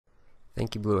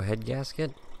Thank you, Blue Head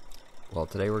Gasket. Well,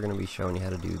 today we're going to be showing you how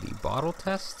to do the bottle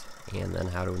test and then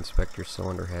how to inspect your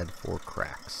cylinder head for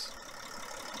cracks.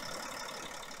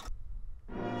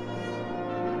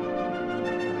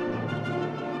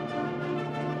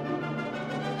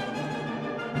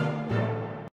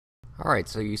 Alright,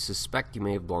 so you suspect you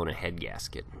may have blown a head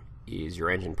gasket. Is your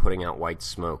engine putting out white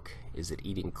smoke? Is it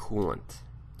eating coolant?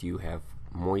 Do you have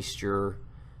moisture,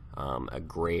 a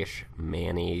grayish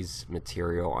mayonnaise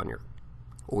material on your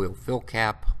oil fill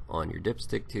cap, on your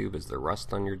dipstick tube? Is there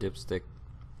rust on your dipstick?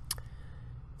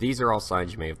 These are all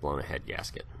signs you may have blown a head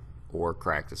gasket or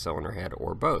cracked a cylinder head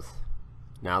or both.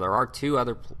 Now there are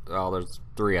there's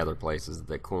three other places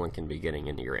that coolant can be getting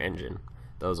into your engine.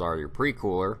 Those are your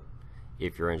pre-cooler,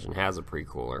 if your engine has a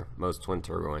pre-cooler. Most twin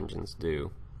turbo engines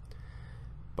do.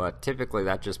 But typically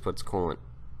that just puts coolant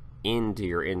into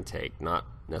your intake, not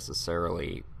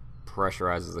necessarily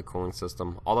pressurizes the cooling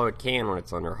system, although it can when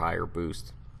it's under higher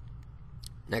boost.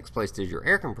 Next place is your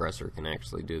air compressor can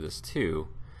actually do this too,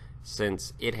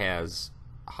 since it has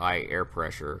high air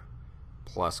pressure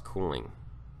plus coolant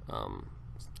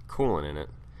in it.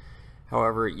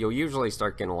 However, you'll usually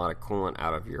start getting a lot of coolant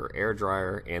out of your air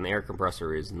dryer, and the air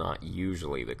compressor is not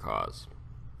usually the cause.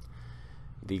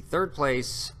 The third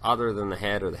place, other than the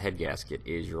head or the head gasket,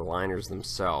 is your liners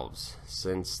themselves.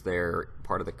 Since they're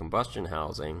part of the combustion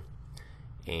housing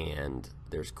and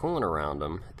there's coolant around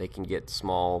them, they can get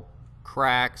small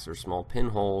cracks or small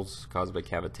pinholes caused by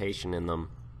cavitation in them,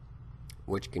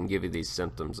 which can give you these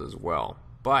symptoms as well.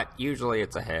 But usually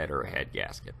it's a head or a head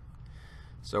gasket.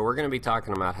 So we're going to be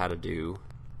talking about how to do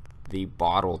the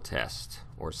bottle test,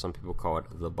 or some people call it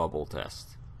the bubble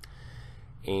test.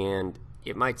 And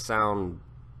it might sound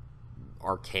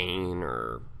arcane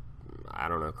or, I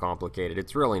don't know, complicated.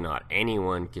 It's really not.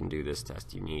 Anyone can do this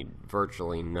test. You need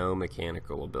virtually no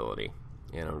mechanical ability,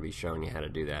 and I'll be showing you how to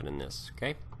do that in this.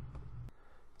 Okay,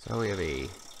 so we have a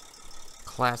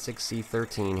classic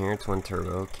C13 here, twin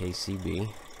turbo KCB,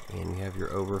 and you have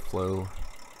your overflow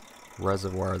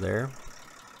reservoir there.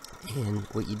 And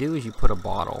what you do is you put a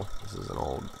bottle, this is an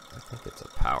old, I think it's a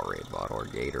Powerade bottle or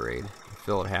Gatorade, you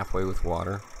fill it halfway with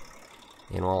water,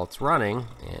 and while it's running,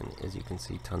 and as you can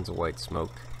see tons of white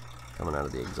smoke coming out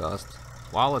of the exhaust,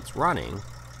 while it's running,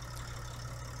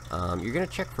 you're going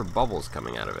to check for bubbles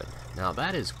coming out of it. Now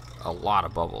that is a lot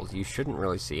of bubbles. You shouldn't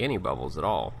really see any bubbles at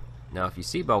all. Now if you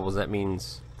see bubbles, that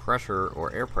means pressure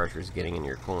or air pressure is getting in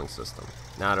your cooling system.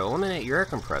 Now to eliminate your air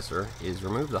compressor is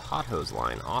remove the hot hose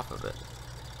line off of it.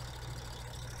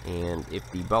 And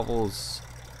if the bubbles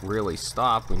really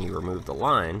stop when you remove the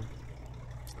line,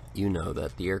 you know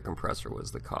that the air compressor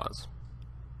was the cause.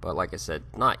 But like I said,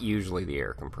 not usually the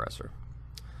air compressor.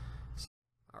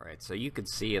 Alright, so you could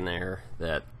see in there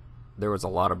that there was a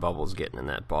lot of bubbles getting in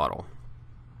that bottle.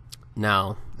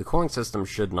 Now, the cooling system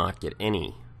should not get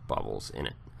any bubbles in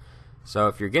it. So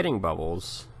if you're getting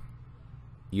bubbles,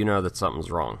 you know that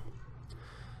something's wrong.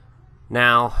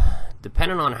 Now,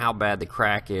 depending on how bad the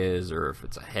crack is, or if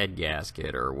it's a head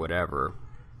gasket or whatever,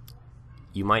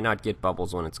 you might not get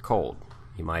bubbles when it's cold.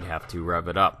 You might have to rev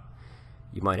it up.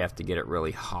 You might have to get it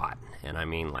really hot, and I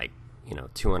mean like,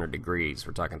 200 degrees.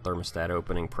 We're talking thermostat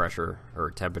opening pressure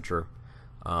or temperature.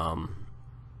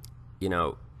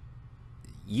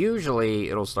 Usually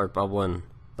it'll start bubbling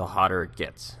the hotter it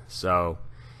gets. So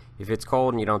if it's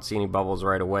cold and you don't see any bubbles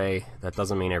right away, that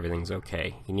doesn't mean everything's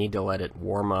okay. You need to let it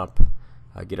warm up,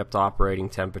 get up to operating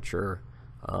temperature.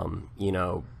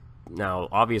 Now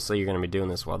obviously you're going to be doing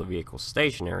this while the vehicle's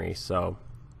stationary, so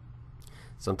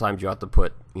sometimes you have to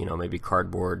put maybe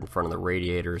cardboard in front of the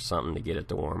radiator or something to get it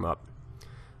to warm up.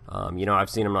 I've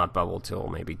seen them not bubble till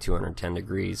maybe 210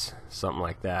 degrees, something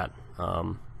like that.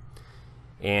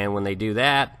 And when they do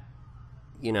that,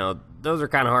 those are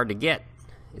kind of hard to get.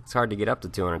 It's hard to get up to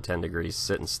 210 degrees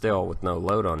sitting still with no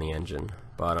load on the engine.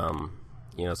 But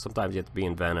sometimes you have to be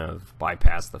inventive,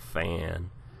 bypass the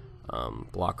fan,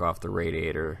 block off the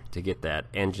radiator to get that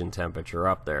engine temperature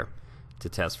up there to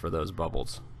test for those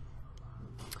bubbles.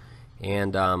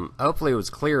 And hopefully it was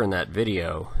clear in that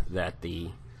video that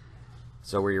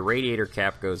so where your radiator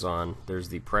cap goes on, there's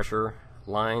the pressure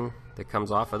line that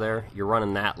comes off of there. You're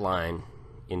running that line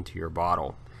into your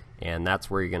bottle, and that's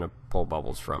where you're going to pull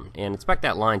bubbles from. And inspect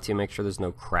that line too, make sure there's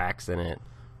no cracks in it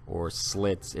or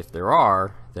slits. If there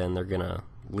are, then they're going to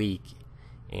leak,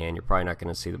 and you're probably not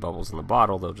going to see the bubbles in the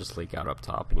bottle. They'll just leak out up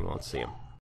top and you won't see them.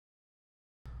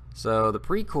 So the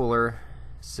pre-cooler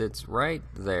sits right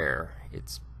there.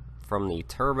 It's from the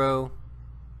turbo,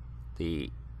 the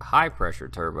high pressure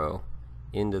turbo,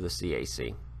 into the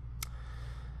CAC.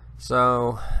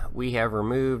 So we have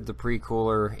removed the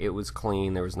pre-cooler. It was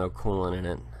clean. There was no coolant in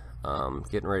it.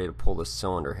 getting ready to pull the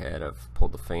cylinder head. I've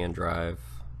pulled the fan drive,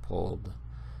 pulled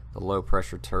the low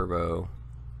pressure turbo,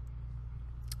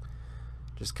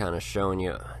 just kind of showing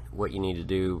you what you need to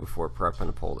do before prepping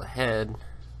to pull the head.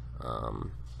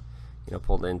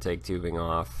 Pull the intake tubing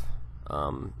off.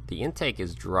 The intake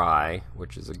is dry,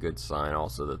 which is a good sign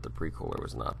also that the pre-cooler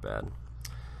was not bad.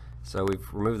 So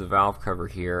we've removed the valve cover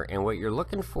here, and what you're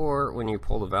looking for when you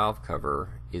pull the valve cover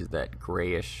is that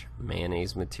grayish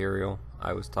mayonnaise material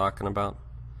I was talking about,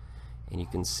 and you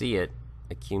can see it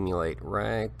accumulate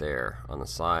right there on the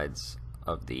sides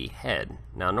of the head.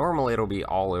 Now normally it'll be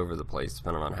all over the place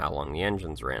depending on how long the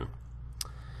engine's ran.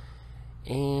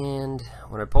 And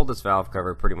when I pulled this valve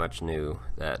cover, I pretty much knew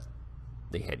that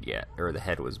the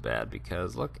head was bad,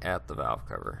 because look at the valve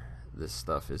cover. This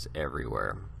stuff is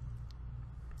everywhere.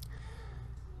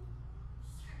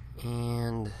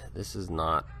 And this is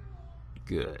not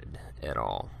good at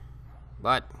all.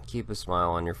 But keep a smile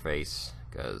on your face,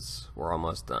 because we're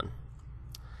almost done.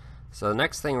 So the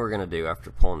next thing we're going to do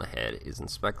after pulling the head is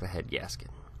inspect the head gasket.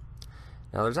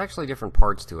 Now there's actually different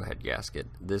parts to a head gasket.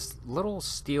 This little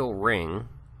steel ring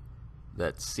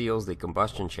that seals the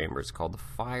combustion chamber is called the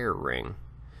fire ring,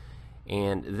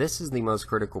 and this is the most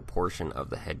critical portion of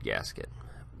the head gasket.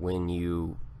 When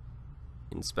you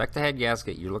inspect the head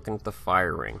gasket, you're looking at the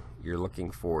fire ring. You're looking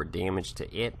for damage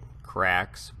to it,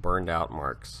 cracks, burned out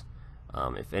marks.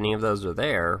 If any of those are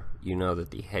there, you know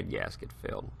that the head gasket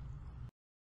failed.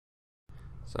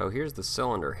 So here's the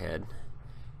cylinder head.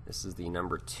 This is the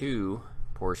number 2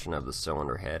 portion of the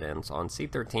cylinder head, and on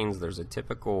C13s there's a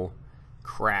typical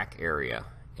crack area,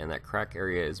 and that crack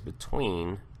area is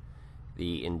between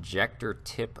the injector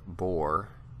tip bore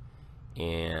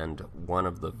and one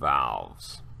of the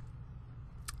valves.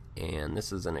 And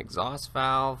this is an exhaust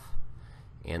valve,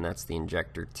 and that's the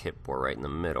injector tip bore right in the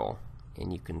middle,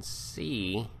 and you can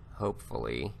see,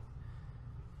 hopefully,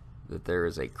 that there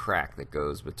is a crack that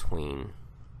goes between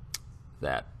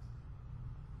that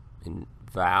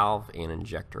valve and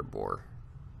injector bore.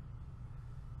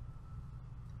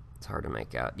 It's hard to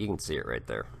make out. You can see it right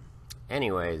there.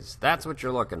 Anyways, that's what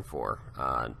you're looking for.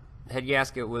 Head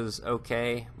gasket was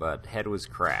okay, but head was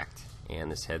cracked,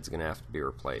 and this head's gonna have to be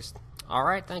replaced.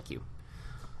 Alright, thank you.